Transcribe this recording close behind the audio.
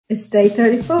It's day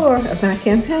 34 of my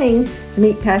campaign to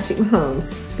meet Patrick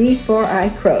Mahomes. Before I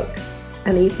croak,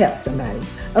 I need help, somebody.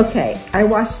 Okay, I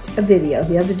watched a video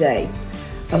the other day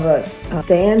of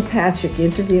Dan Patrick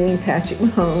interviewing Patrick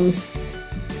Mahomes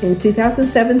in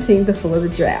 2017 before the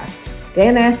draft.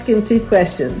 Dan asked him two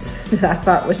questions that I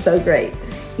thought were so great.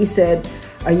 He said,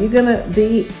 "Are you gonna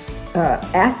be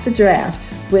at the draft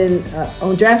when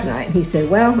on draft night?" And he said,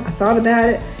 "Well, I thought about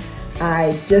it.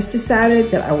 I just decided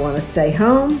that I want to stay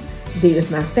home, be with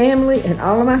my family and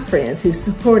all of my friends who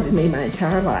supported me my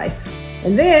entire life."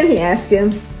 And then he asked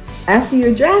him, "After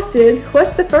you're drafted,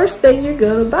 what's the first thing you're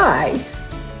gonna buy?"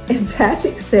 And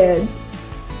Patrick said,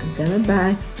 "I'm gonna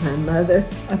buy my mother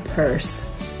a purse."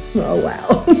 Oh,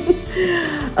 wow.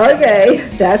 Okay,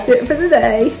 that's it for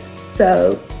today.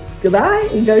 So, goodbye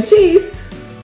and go Chiefs.